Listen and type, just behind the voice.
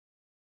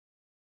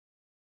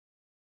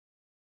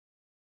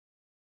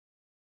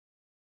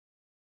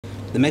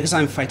The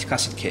Megazyme phytic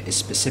acid kit is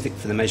specific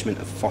for the measurement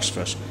of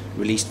phosphorus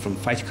released from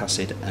phytic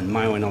acid and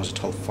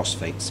myoinositol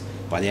phosphates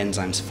by the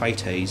enzymes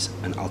phytase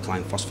and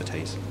alkaline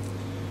phosphatase.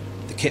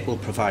 The kit will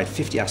provide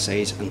 50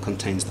 assays and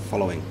contains the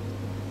following: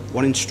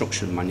 one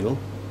instruction manual,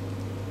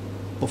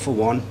 buffer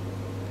 1,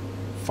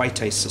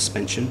 phytase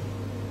suspension,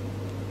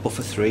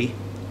 buffer 3,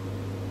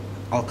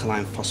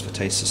 alkaline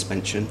phosphatase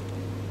suspension,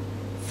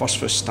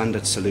 phosphorus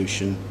standard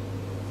solution,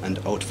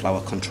 and oat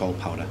flour control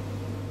powder.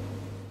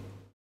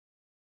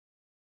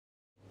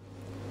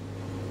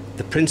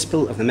 The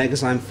principle of the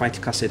Megazyme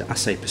phytic acid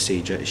assay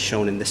procedure is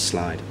shown in this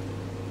slide.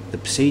 The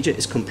procedure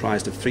is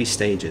comprised of 3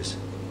 stages.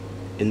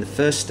 In the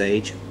first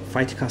stage,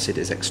 phytic acid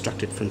is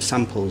extracted from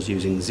samples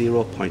using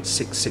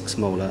 0.66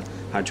 molar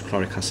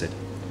hydrochloric acid.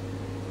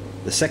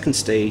 The second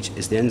stage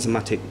is the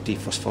enzymatic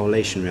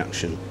dephosphorylation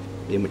reaction,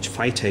 in which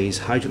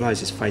phytase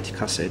hydrolyzes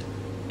phytic acid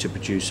to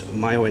produce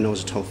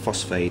myoinositol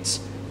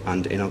phosphates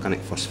and inorganic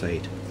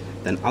phosphate.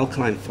 Then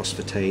alkaline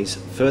phosphatase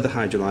further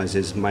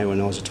hydrolyzes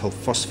myoinositol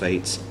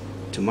phosphates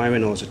to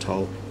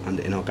myoinositol and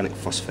inorganic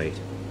phosphate.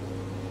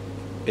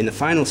 In the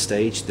final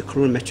stage, the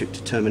colorimetric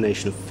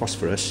determination of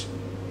phosphorus,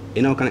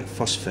 inorganic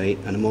phosphate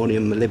and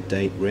ammonium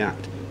molybdate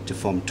react to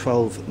form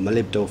 12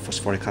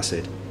 molybdophosphoric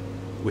acid,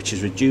 which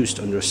is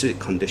reduced under acidic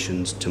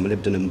conditions to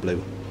molybdenum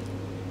blue.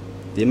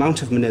 The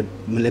amount of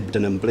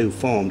molybdenum blue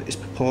formed is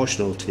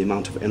proportional to the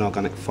amount of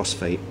inorganic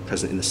phosphate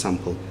present in the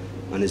sample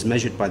and is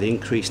measured by the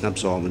increase in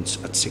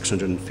absorbance at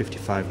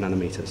 655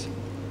 nanometers.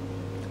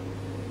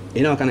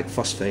 Inorganic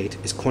phosphate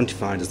is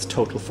quantified as the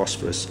total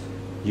phosphorus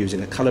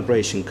using a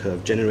calibration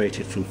curve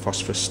generated from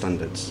phosphorus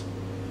standards.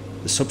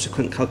 The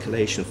subsequent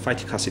calculation of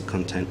phytic acid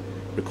content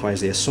requires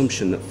the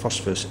assumption that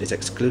phosphorus is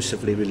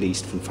exclusively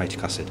released from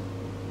phytic acid.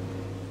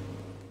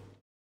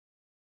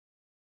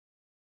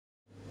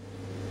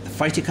 The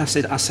phytic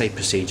acid assay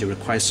procedure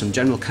requires some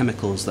general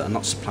chemicals that are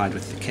not supplied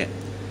with the kit.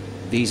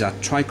 These are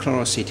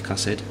trichloroacetic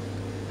acid,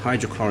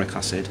 hydrochloric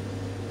acid,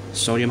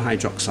 sodium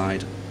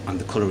hydroxide, and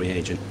the colour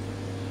reagent.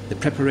 The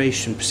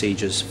preparation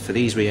procedures for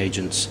these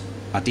reagents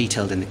are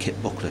detailed in the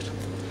kit booklet.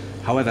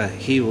 However,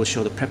 here we will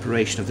show the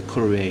preparation of the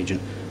colour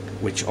reagent,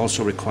 which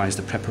also requires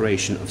the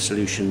preparation of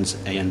solutions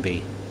A and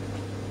B.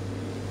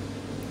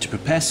 To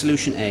prepare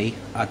solution A,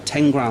 add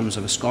 10 grams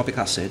of ascorbic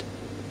acid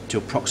to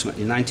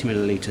approximately 90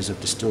 millilitres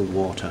of distilled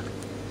water,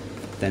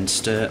 then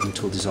stir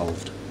until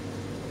dissolved.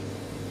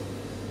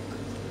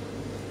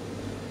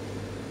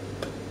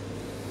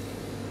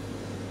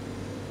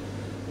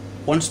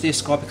 Once the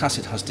ascorbic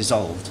acid has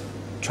dissolved,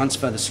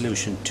 transfer the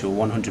solution to a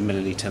 100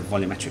 milliliter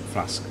volumetric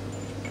flask.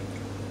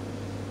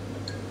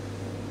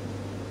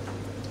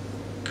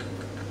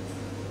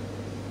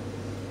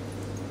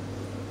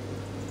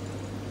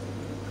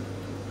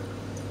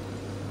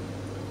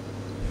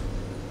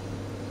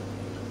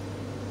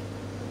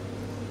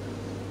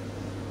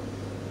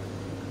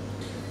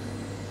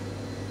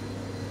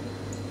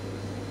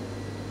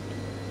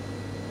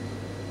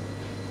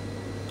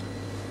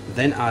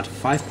 Then add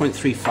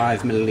 5.35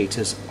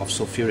 milliliters of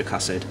sulfuric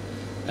acid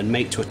and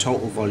make to a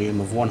total volume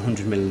of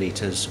 100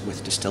 milliliters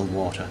with distilled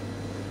water.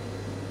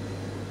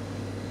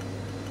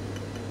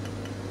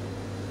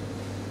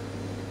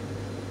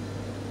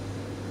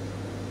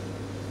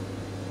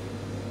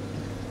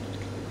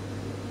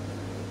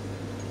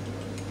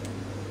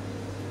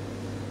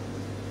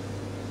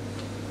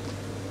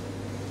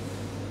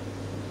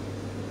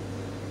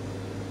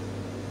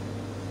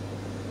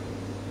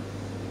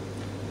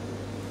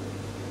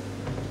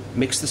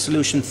 Mix the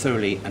solution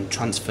thoroughly and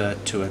transfer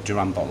to a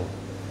Durand bottle.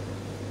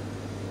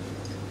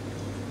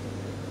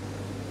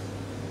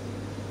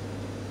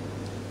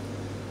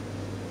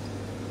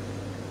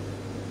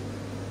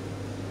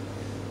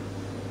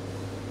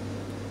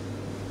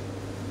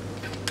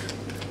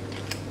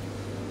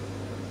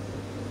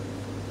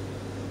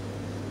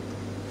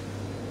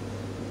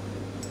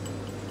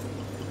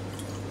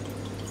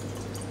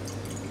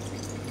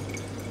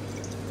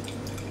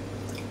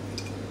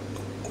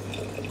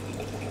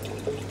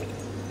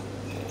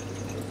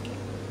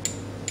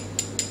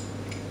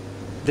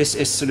 This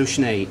is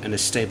solution A and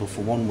is stable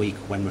for 1 week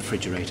when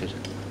refrigerated.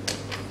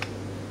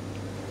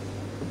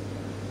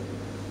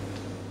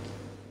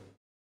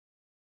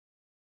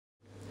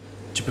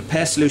 To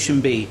prepare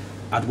solution B,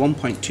 add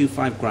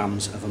 1.25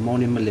 grams of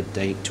ammonium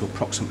molybdate to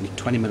approximately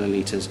 20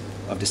 milliliters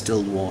of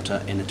distilled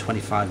water in a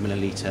 25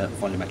 milliliter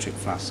volumetric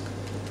flask.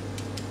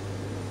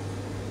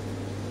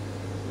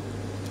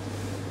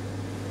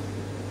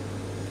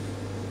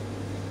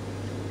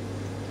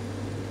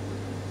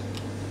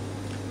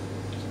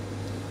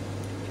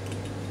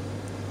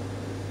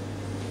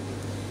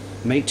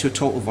 Make to a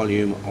total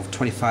volume of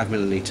 25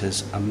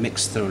 milliliters and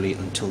mix thoroughly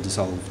until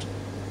dissolved.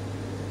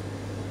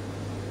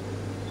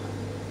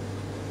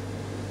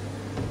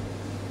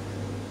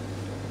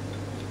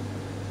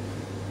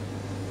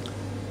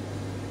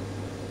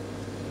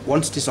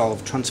 Once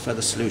dissolved, transfer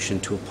the solution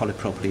to a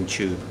polypropylene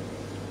tube.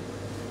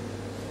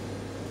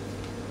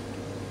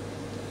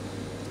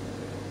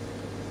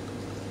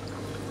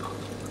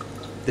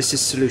 This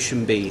is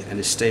solution B and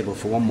is stable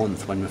for 1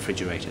 month when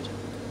refrigerated.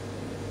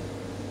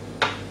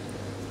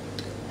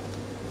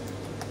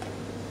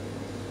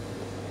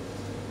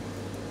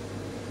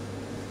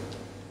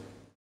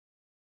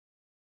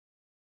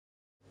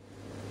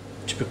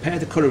 prepare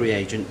the colour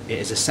reagent, it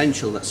is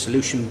essential that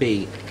solution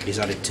B is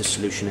added to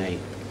solution A,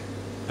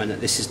 and that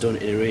this is done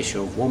in a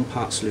ratio of 1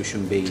 part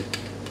solution B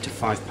to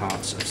 5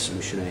 parts of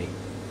solution A.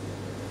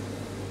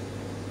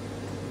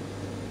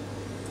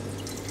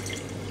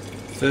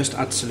 First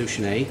add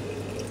solution A,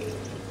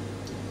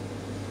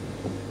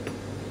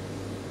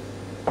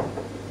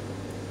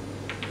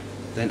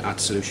 then add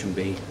solution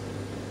B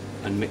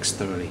and mix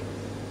thoroughly.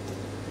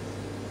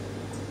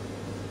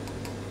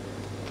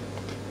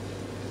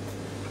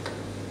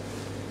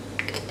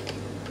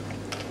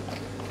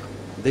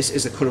 This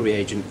is a colour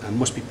reagent and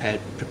must be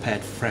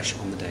prepared fresh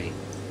on the day.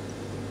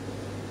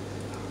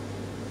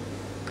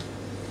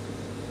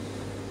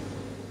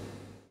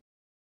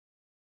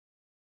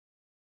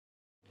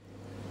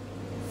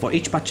 For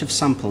each batch of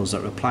samples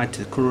that are applied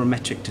to the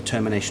colorimetric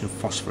determination of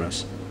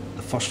phosphorus,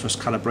 a phosphorus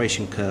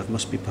calibration curve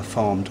must be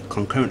performed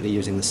concurrently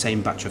using the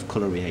same batch of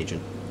colour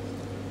reagent.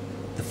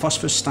 The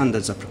phosphorus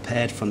standards are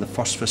prepared from the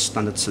phosphorus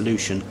standard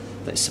solution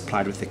that is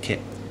supplied with the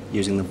kit,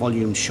 using the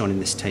volumes shown in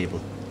this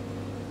table.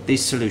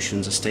 These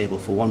solutions are stable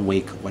for 1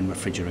 week when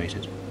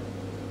refrigerated.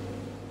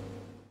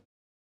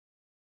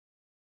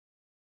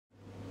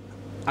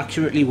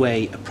 Accurately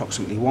weigh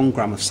approximately 1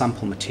 gram of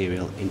sample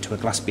material into a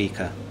glass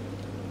beaker.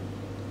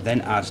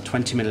 Then add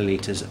 20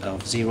 millilitres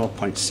of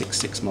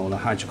 0.66 molar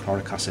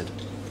hydrochloric acid.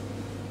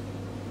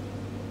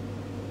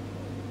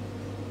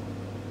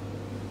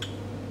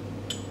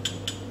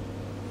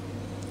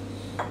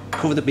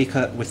 Cover the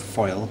beaker with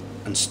foil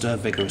and stir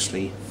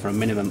vigorously for a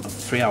minimum of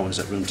 3 hours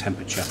at room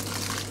temperature.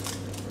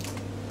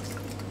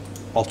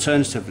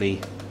 Alternatively,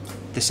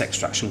 this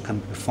extraction can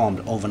be performed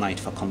overnight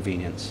for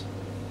convenience.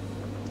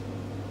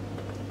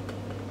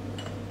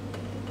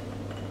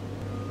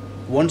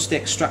 Once the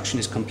extraction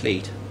is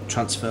complete,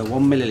 transfer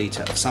 1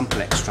 milliliter of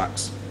sample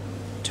extracts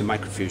to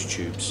microfuge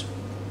tubes.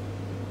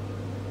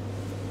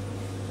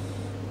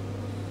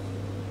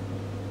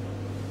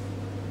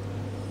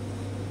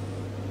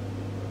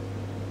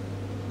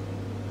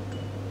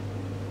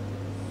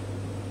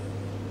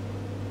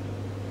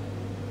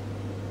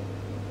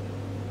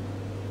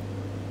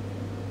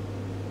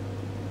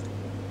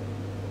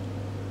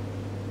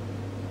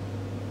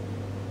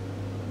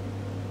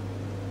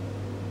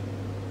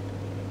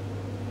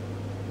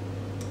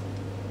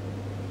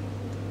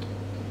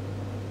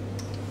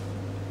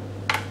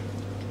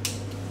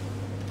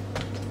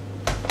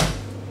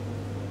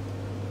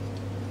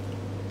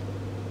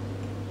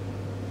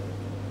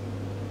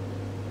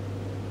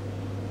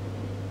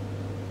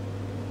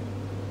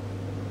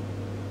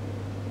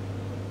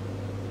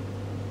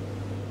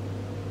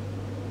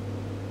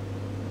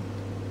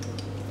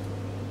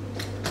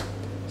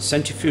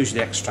 Centrifuge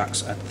the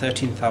extracts at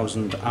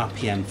 13,000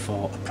 RPM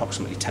for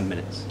approximately 10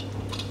 minutes.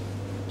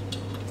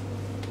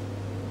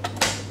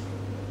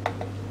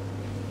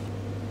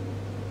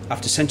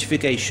 After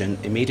centrifugation,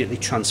 immediately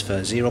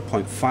transfer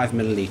 0.5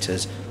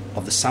 milliliters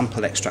of the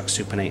sample extract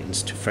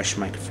supernatants to fresh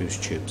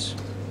microfuge tubes.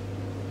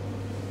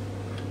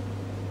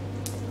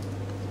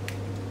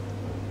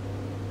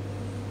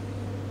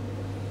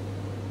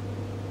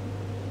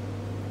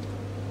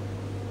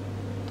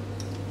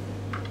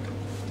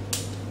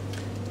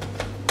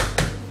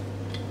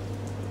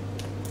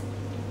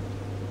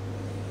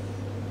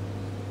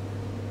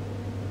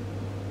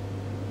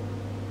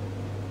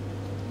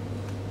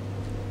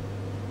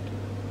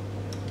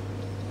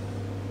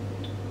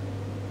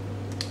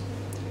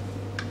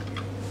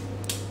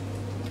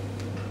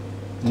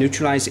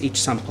 Neutralize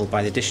each sample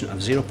by the addition of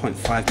 0.5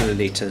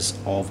 milliliters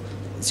of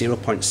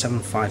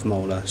 0.75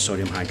 molar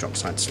sodium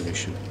hydroxide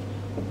solution.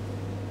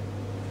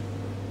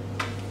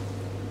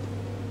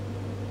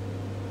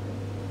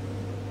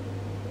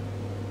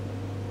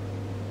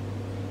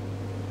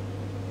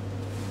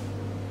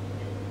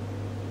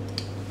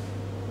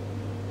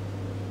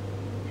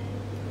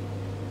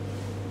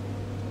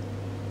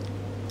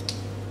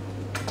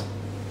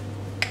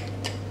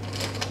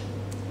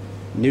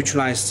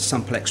 Neutralized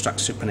sample extract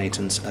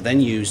supernatants are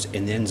then used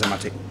in the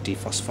enzymatic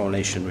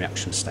dephosphorylation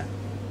reaction step.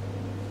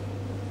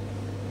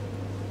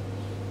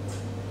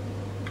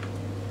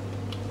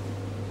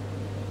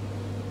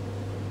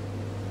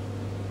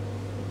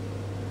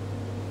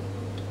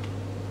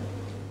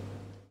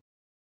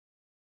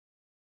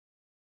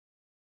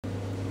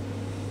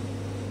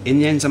 In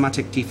the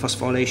enzymatic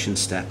dephosphorylation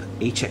step,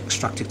 each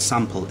extracted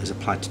sample is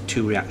applied to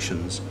 2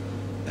 reactions,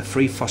 a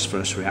free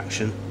phosphorus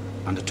reaction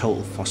and a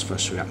total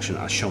phosphorus reaction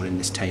as shown in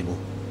this table.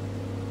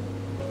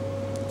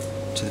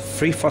 To the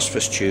free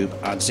phosphorus tube,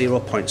 add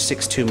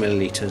 0.62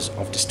 milliliters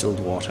of distilled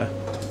water.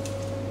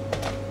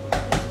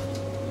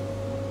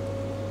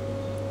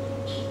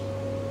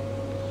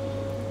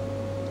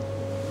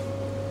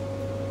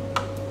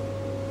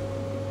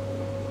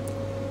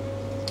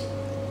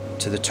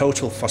 To the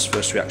total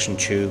phosphorus reaction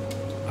tube,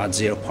 add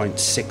 0.6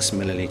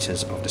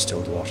 milliliters of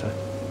distilled water.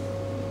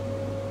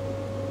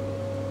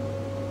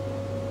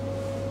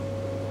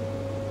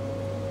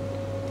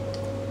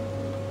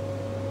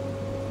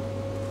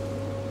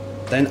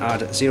 Then add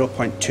 0.2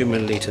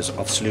 milliliters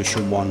of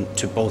solution 1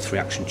 to both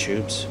reaction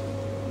tubes.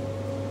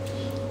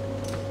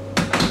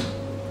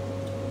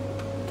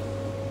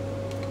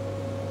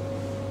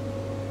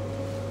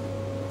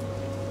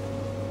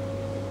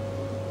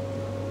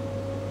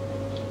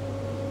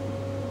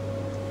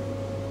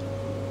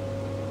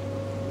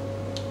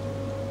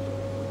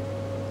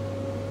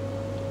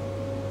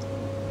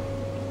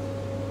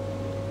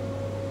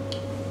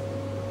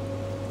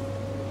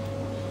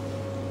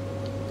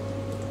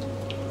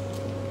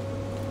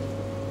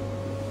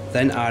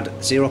 Then add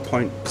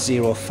 0.05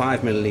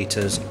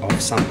 milliliters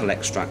of sample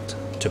extract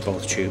to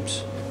both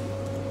tubes.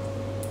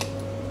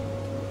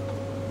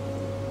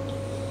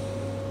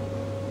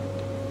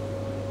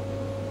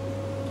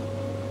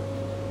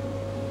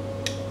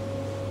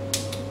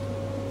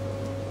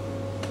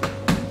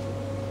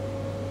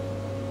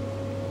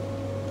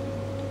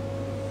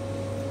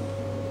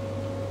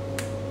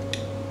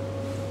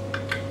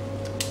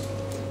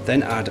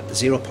 Then add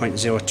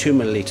 0.02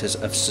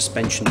 milliliters of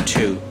suspension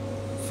 2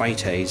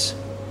 phytase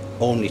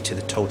only to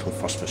the total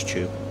phosphorus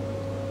tube.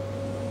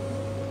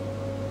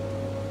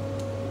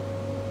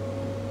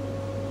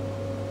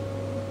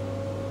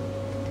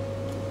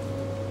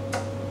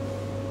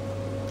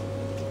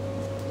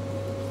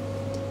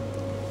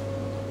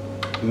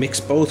 Mix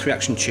both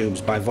reaction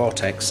tubes by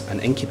vortex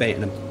and incubate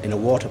in a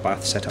water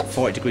bath set at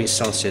 40 degrees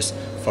Celsius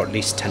for at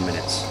least 10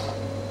 minutes.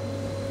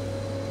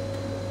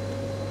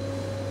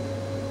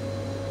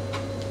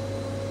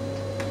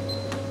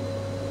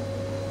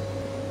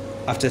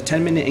 After a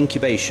 10-minute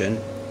incubation,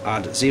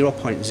 add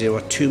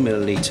 0.02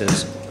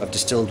 milliliters of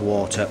distilled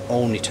water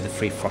only to the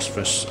free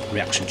phosphorus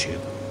reaction tube.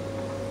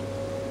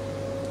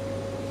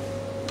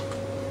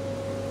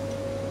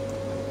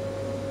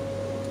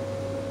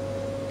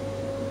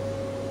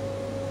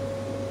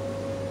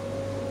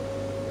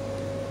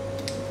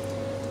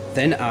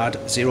 Then add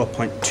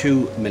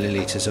 0.2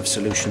 milliliters of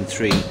solution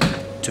 3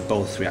 to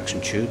both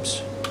reaction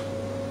tubes.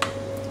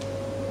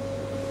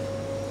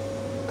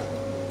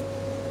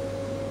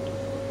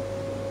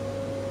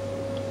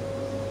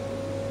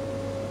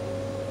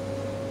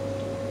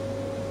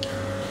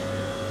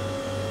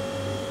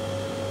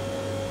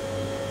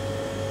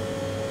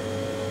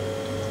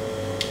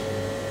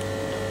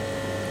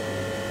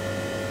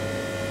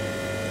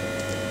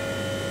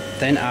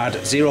 Then add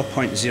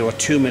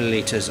 0.02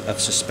 milliliters of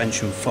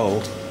suspension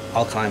 4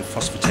 alkaline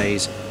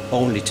phosphatase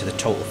only to the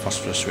total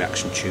phosphorus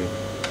reaction tube.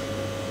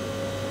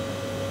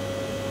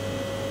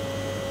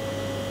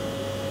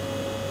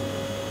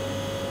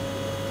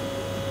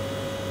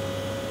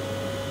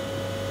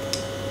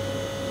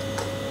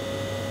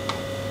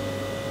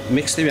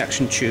 Mix the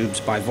reaction tubes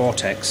by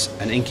vortex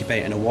and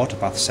incubate in a water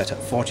bath set at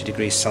 40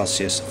 degrees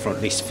Celsius for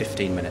at least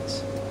 15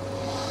 minutes.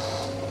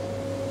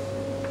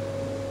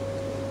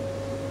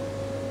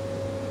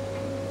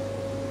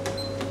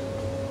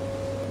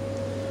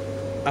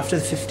 After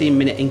the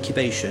 15-minute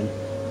incubation,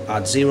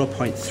 add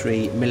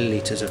 0.3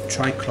 milliliters of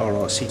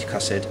trichloroacetic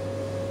acid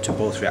to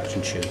both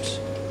reaction tubes.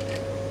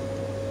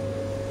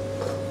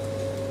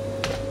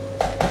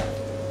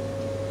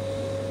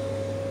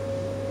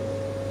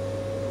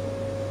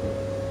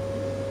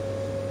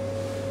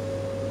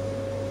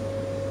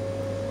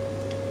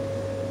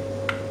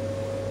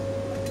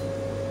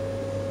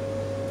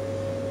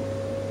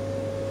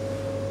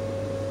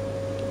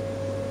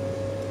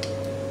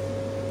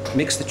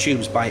 Mix the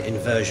tubes by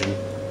inversion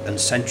and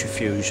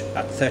centrifuge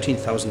at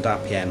 13,000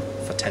 RPM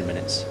for 10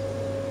 minutes.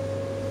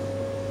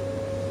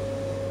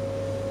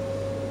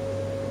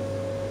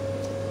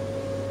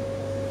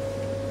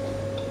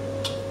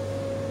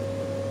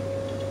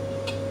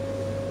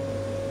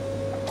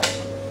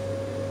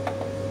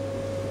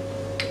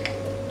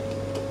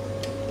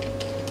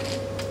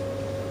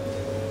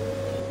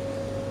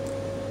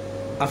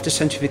 After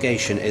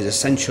centrifugation, it is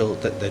essential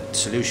that the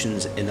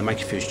solutions in the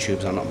microfuge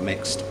tubes are not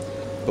mixed,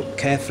 but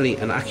carefully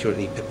and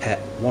accurately pipette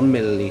 1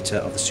 milliliter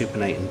of the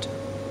supernatant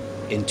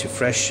into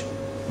fresh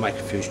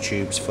microfuge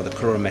tubes for the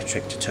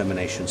colorimetric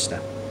determination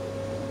step.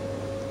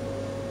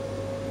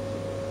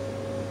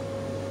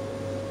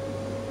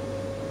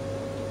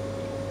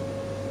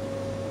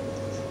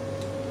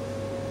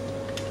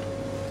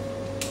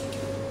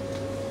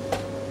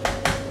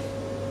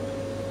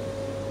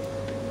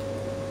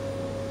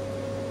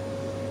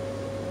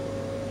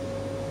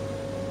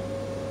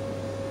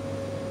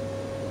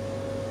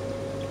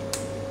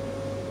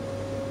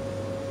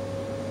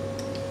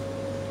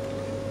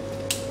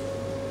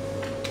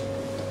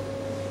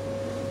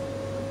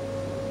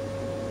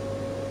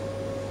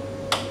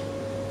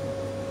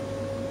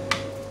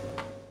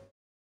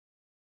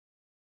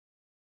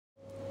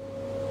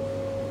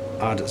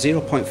 Add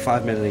 0.5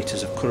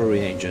 milliliters of colour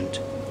reagent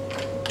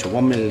to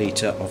 1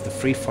 milliliter of the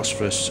free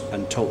phosphorus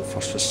and total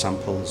phosphorus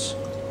samples.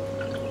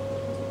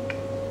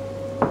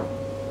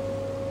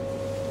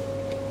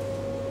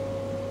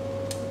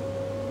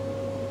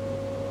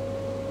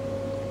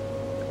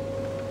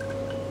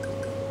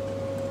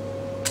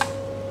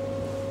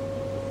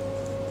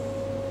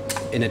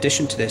 In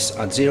addition to this,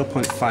 add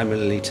 0.5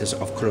 milliliters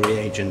of colour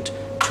reagent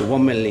to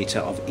 1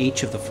 milliliter of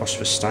each of the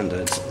phosphorus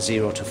standards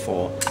 0 to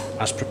 4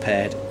 as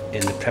prepared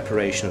in the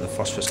preparation of the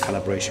phosphorus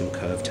calibration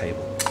curve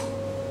table.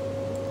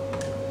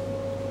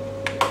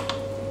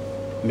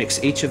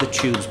 Mix each of the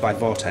tubes by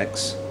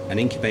vortex and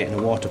incubate in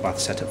a water bath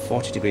set at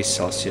 40 degrees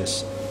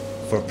Celsius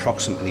for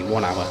approximately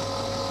 1 hour.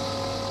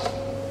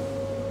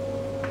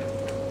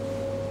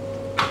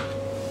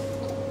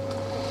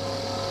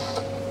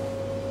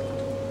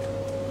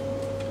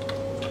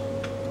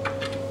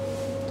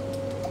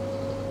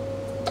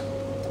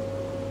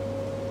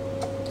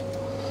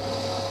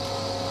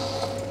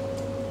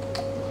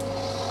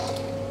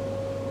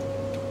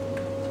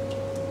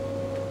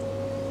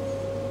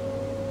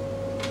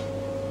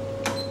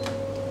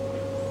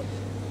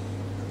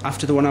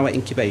 After the 1 hour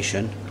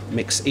incubation,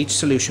 mix each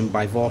solution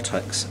by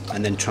vortex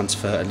and then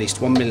transfer at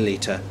least 1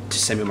 milliliter to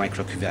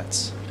semi-micro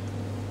cuvettes.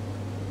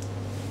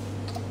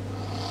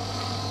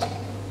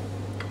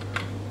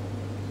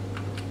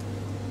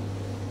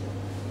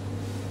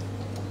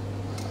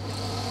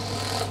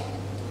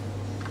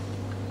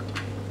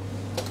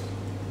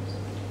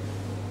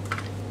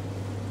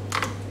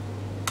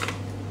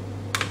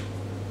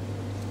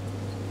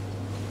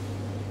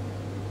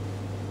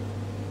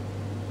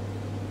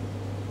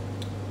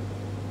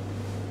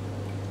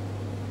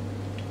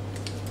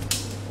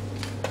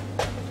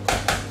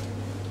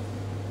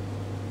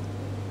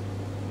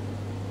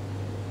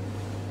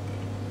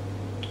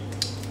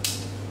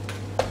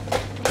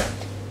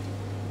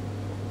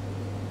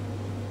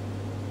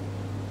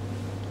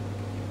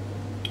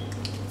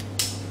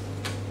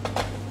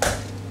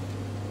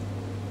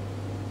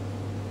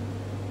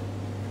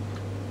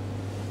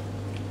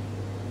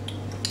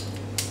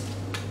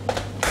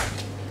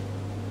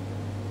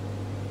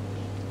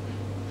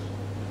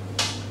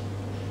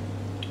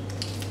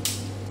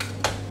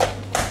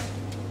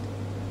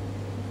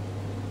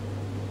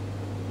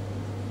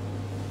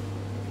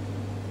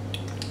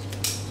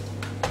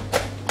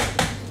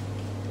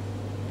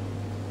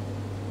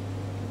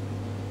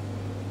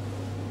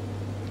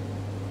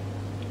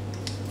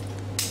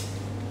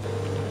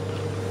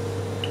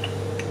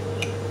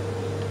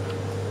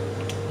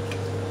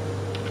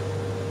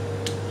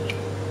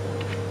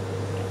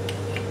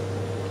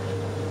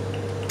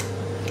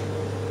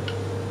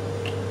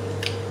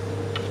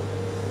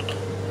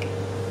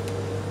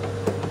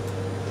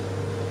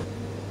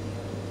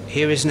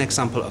 Here is an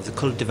example of the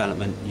colour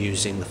development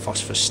using the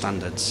phosphorus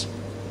standards.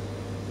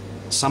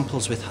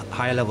 Samples with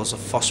higher levels of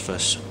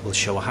phosphorus will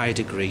show a higher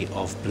degree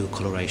of blue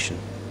coloration.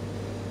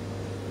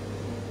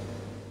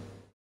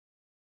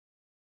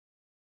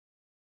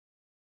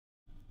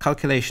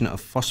 Calculation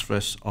of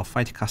phosphorus or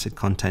phytic acid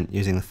content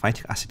using the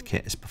phytic acid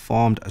kit is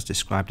performed as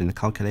described in the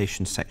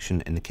calculation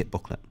section in the kit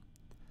booklet.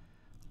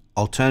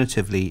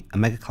 Alternatively, a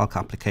MegaCalc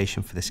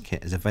application for this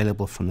kit is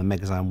available from the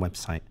Megazyme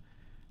website.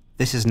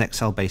 This is an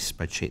Excel-based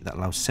spreadsheet that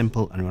allows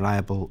simple and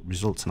reliable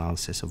results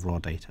analysis of raw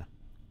data.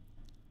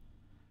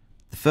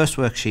 The first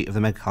worksheet of the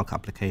MegaCalc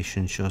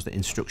application shows the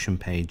instruction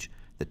page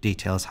that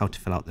details how to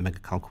fill out the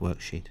MegaCalc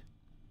worksheet.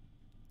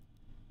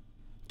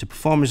 To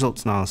perform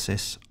results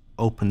analysis,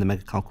 open the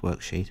MegaCalc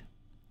worksheet,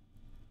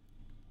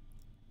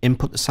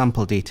 input the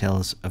sample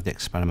details of the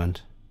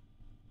experiment,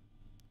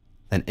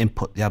 then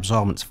input the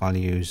absorbance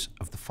values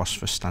of the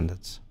phosphorus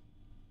standards.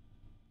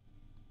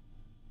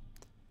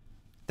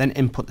 Then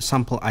input the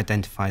sample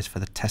identifiers for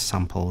the test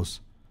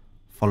samples,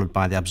 followed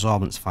by the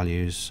absorbance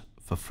values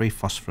for free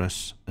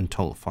phosphorus and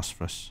total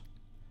phosphorus.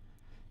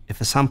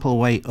 If a sample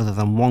weight other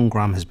than 1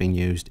 gram has been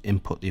used,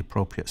 input the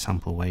appropriate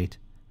sample weight.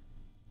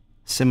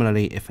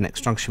 Similarly, if an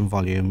extraction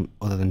volume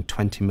other than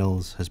 20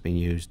 mL has been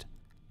used,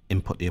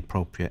 input the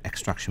appropriate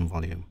extraction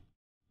volume.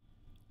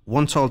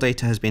 Once all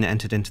data has been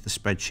entered into the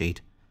spreadsheet,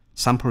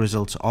 sample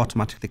results are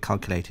automatically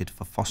calculated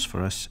for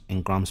phosphorus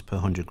in grams per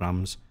 100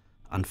 grams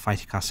and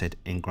phytic acid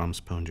in grams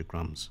per 100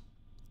 grams.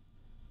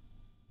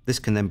 This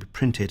can then be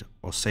printed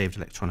or saved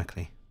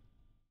electronically.